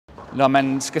Når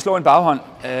man skal slå en baghånd,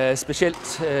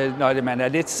 specielt når man er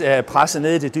lidt presset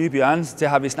ned i det dybe hjørne, det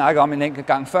har vi snakket om en enkelt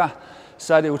gang før,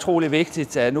 så er det utrolig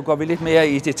vigtigt, at nu går vi lidt mere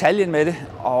i detaljen med det,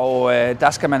 og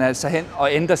der skal man altså hen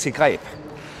og ændre sit greb.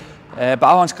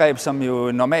 Baghåndsgreb, som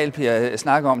jo normalt bliver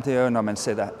snakket om, det er jo, når man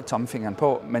sætter tommelfingeren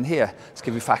på, men her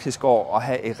skal vi faktisk over og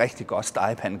have et rigtig godt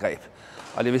stegepandegreb.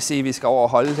 Og det vil sige, at vi skal over og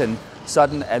holde den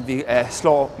sådan, at vi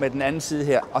slår med den anden side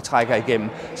her og trækker igennem.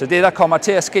 Så det, der kommer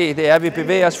til at ske, det er, at vi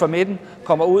bevæger os fra midten,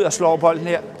 kommer ud og slår bolden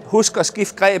her. Husk at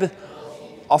skifte grebet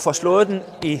og få slået den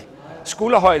i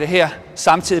skulderhøjde her,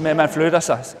 samtidig med, at man flytter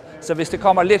sig. Så hvis det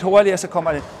kommer lidt hurtigere, så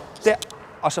kommer det der,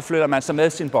 og så flytter man sig med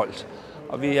sin bold.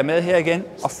 Og vi er med her igen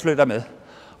og flytter med.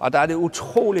 Og der er det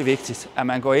utrolig vigtigt, at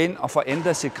man går ind og får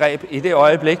ændret sit greb i det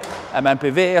øjeblik, at man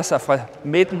bevæger sig fra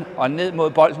midten og ned mod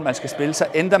bolden, man skal spille, så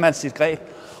ændrer man sit greb,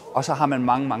 og så har man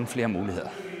mange flere muligheder.